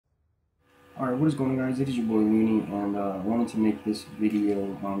Alright, what is going on, guys? It is your boy Looney, and I wanted to make this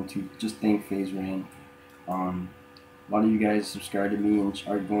video to just thank FAZE. A lot of you guys subscribe to me and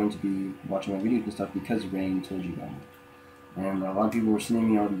are going to be watching my videos and stuff because Rain told you about it. And a lot of people were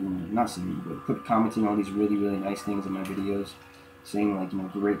sending me all the, not sending me, but commenting all these really nice things in my videos, saying like,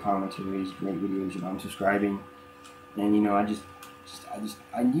 great commentaries, great videos, I'm subscribing. And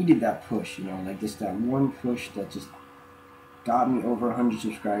I needed that push, like just that one push that just got me over 100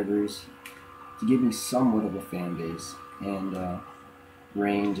 subscribers to give me somewhat of a fan base, and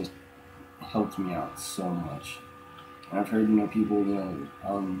Rain just helped me out so much. And I've heard people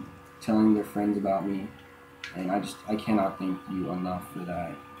telling their friends about me, and I cannot thank you enough for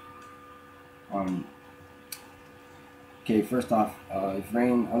that. Okay, first off, I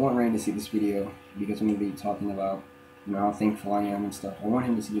want Rain to see this video because I'm gonna be talking about how thankful I am and stuff. I want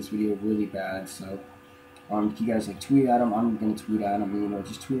him to see this video really bad, so. If you guys tweet at him, I'm gonna tweet at him.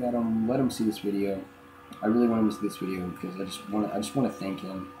 Just tweet at him, let him see this video. I really want him to see this video because I just want to thank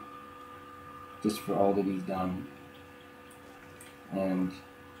him just for all that he's done. And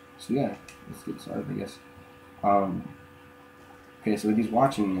so yeah, let's get started, I guess. Okay, so if he's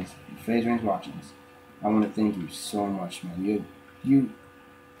watching this, if FAZE Rain's watching this, I want to thank you so much, man. You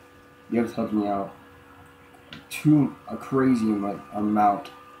have helped me out to a crazy amount.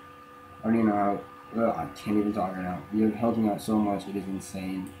 I don't even know how. Well, I can't even talk right now. You have helped me out so much, it is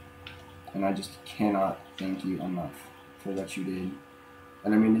insane. And I just cannot thank you enough for what you did.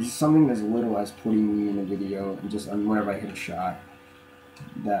 And I mean, it's something as little as putting me in a video and just whenever I hit a shot,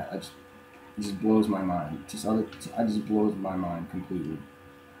 that it just blows my mind. It just blows my mind completely.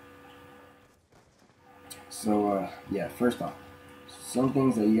 So, yeah, first off, some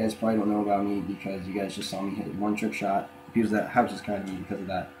things that you guys probably don't know about me because you guys just saw me hit one trick shot. People that have subscribed to me because of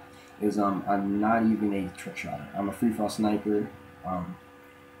that. I'm not even a trick shotter. I'm a free fall sniper.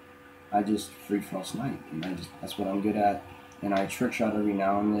 I just free fall snipe, and that's what I'm good at. And I trick shot every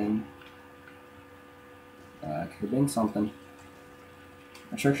now and then. Could have been something.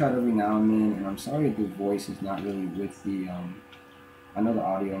 I trick shot every now and then, and I'm sorry if the voice is not really with the. I know the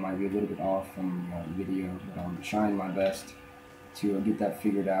audio might be a little bit off from the video, but I'm trying my best to get that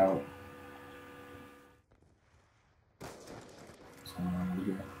figured out. What's going on over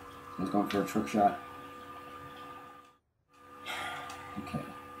here? I was going for a trick shot. Okay.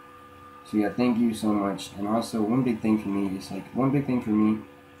 So yeah, thank you so much. And also, one big thing for me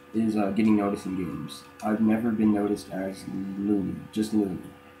is getting noticed in games. I've never been noticed as Looney, just Looney.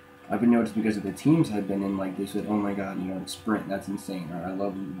 I've been noticed because of the teams I've been in. Like they said, oh my god, Sprint, that's insane. Or I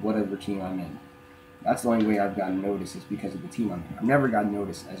love whatever team I'm in. That's the only way I've gotten noticed is because of the team I'm in. I've never gotten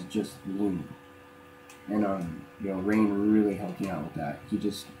noticed as just Looney. And Rain really helped me out with that. He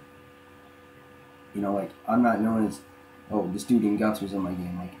just. I'm not known as, oh, this dude in Guts was in my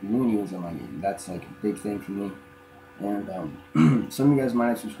game. Like, Looney was in my game. That's, a big thing for me. And, some of you guys might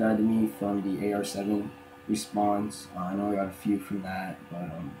have subscribed to me from the AR7 response. I know I got a few from that,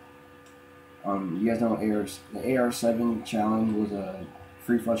 but, you guys know the AR7 challenge was a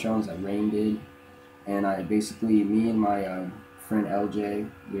free fall challenge that Rain did. And me and my, friend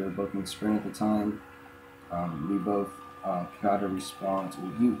LJ, we were both in Sprint at the time. We both got a response.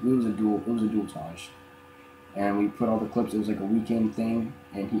 It was a dual touch, and we put all the clips. It was like a weekend thing,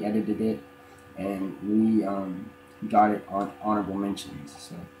 and he edited it, and we got it on honorable mentions.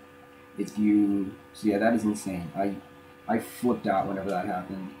 So yeah, that is insane. I flipped out whenever that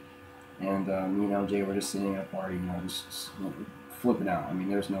happened, and me and LJ were just sitting at a party, just flipping out. I mean,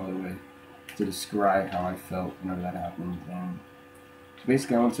 there's no other way to describe how I felt whenever that happened. And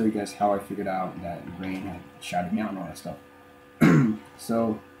basically, I want to tell you guys how I figured out that Rain had shouted me out and all that stuff.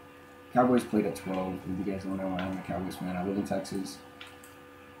 So, Cowboys played at 12. If you guys don't know, I'm a Cowboys fan. I live in Texas.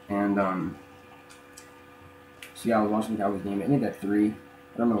 And, so yeah, I was watching the Cowboys game. It ended at 3.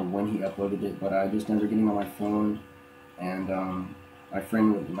 I don't know when he uploaded it, but I just remember getting on my phone. And, my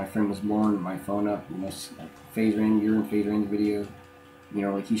friend was blowing my phone up. FAZE Rain, you're in FAZE Rain's video.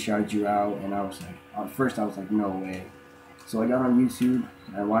 He shouted you out. And I was like, at first I was like, no way. So I got on YouTube,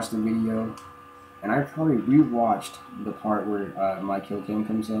 and I watched the video, and I probably rewatched the part where my kill cam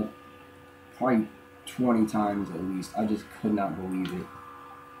comes up probably 20 times at least. I just could not believe it.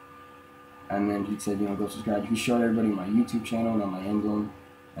 And then he said, go subscribe. He showed everybody my YouTube channel and on my emblem,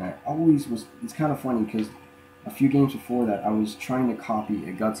 and I always was, it's kind of funny because a few games before that, I was trying to copy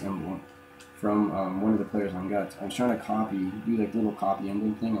a Guts emblem from one of the players on Guts. I was trying to do like little copy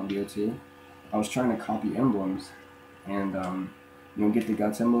emblem thing on BO2. I was trying to copy emblems, and get the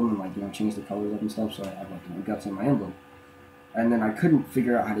Guts emblem and change the colors up and stuff, so I have Guts in my emblem. And then I couldn't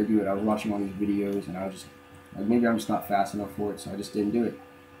figure out how to do it. I was watching all these videos, and I was just maybe I'm just not fast enough for it, so I just didn't do it.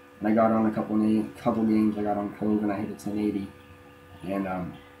 and I got on a couple games. I got on Cove and I hit a 1080,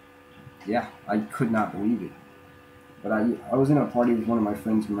 and yeah, I could not believe it. But I was in a party with one of my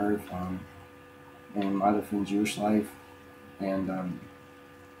friends, Murph, and my other friend, Jewish Life, and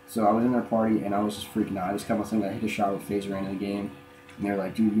so I was in their party and I was just freaking out. I just kept on saying I hit a shot with FAZE ran in the game, and they're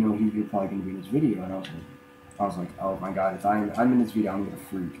like, dude, you know, you're probably gonna be in this video, and I was like, oh my god, if I'm in this video, I'm gonna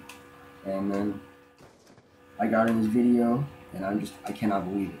freak. And then I got in this video, and I cannot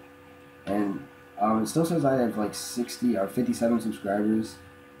believe it. And it still says I have like 60 or 57 subscribers,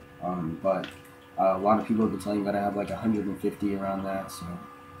 but a lot of people have been telling me that I have like 150 around that, so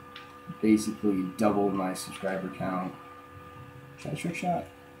basically doubled my subscriber count. Should I trick shot?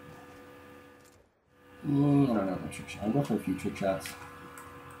 I don't know about trick shot. I'll go for a few trick shots.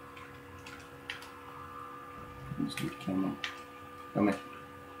 Let's do the camera. Come in.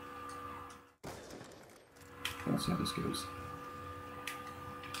 Let's see how this goes.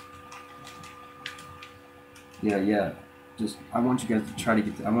 Yeah. Just, I want you guys to try to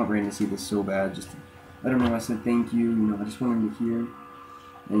get. I want Rain to see this so bad. Just to let him know I said thank you. You know, I just want him to hear.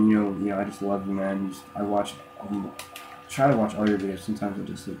 And you know, I just love you, man. I watch. Try to watch all your videos. Sometimes I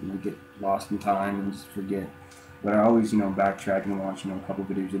just get lost in time and just forget. But I always, backtrack and watch, a couple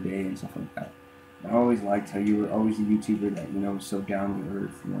videos a day and stuff like that. I always liked how you were always a YouTuber that, was so down to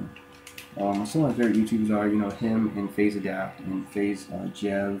earth, some of my favorite YouTubers are, him and FAZE Adapt and FAZE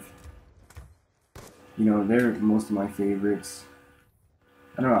Jev. They're most of my favorites.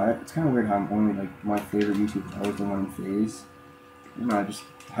 I don't know, it's kind of weird how I'm only, my favorite YouTuber is always the one in FAZE. I just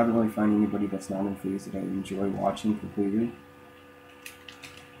haven't really found anybody that's not in FAZE that I enjoy watching completely.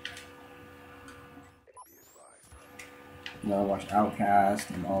 I watch Outcast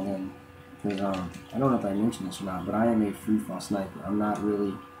and all them, because I don't know if I mentioned this or not, but I am a free fall sniper. I'm not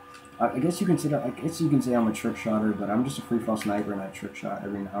really. I guess you can say I'm a trick shotter, but I'm just a free fall sniper, and I trick shot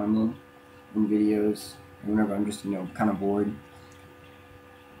every now and then in videos, whenever I'm just kind of bored.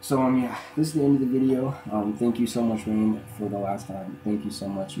 So yeah, this is the end of the video. Thank you so much, Rain, for the last time. Thank you so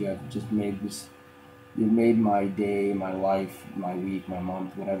much. You have just made this. You've made my day, my life, my week, my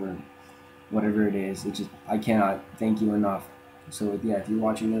month, whatever it is. It just, I cannot thank you enough. So yeah, if you're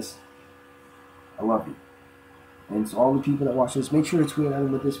watching this, I love you. And so all the people that watch this, make sure to tweet at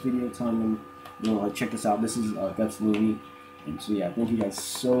them with this video, telling them, check this out. This is Guts Looney. And so yeah, thank you guys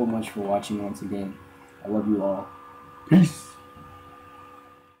so much for watching once again. I love you all. Peace.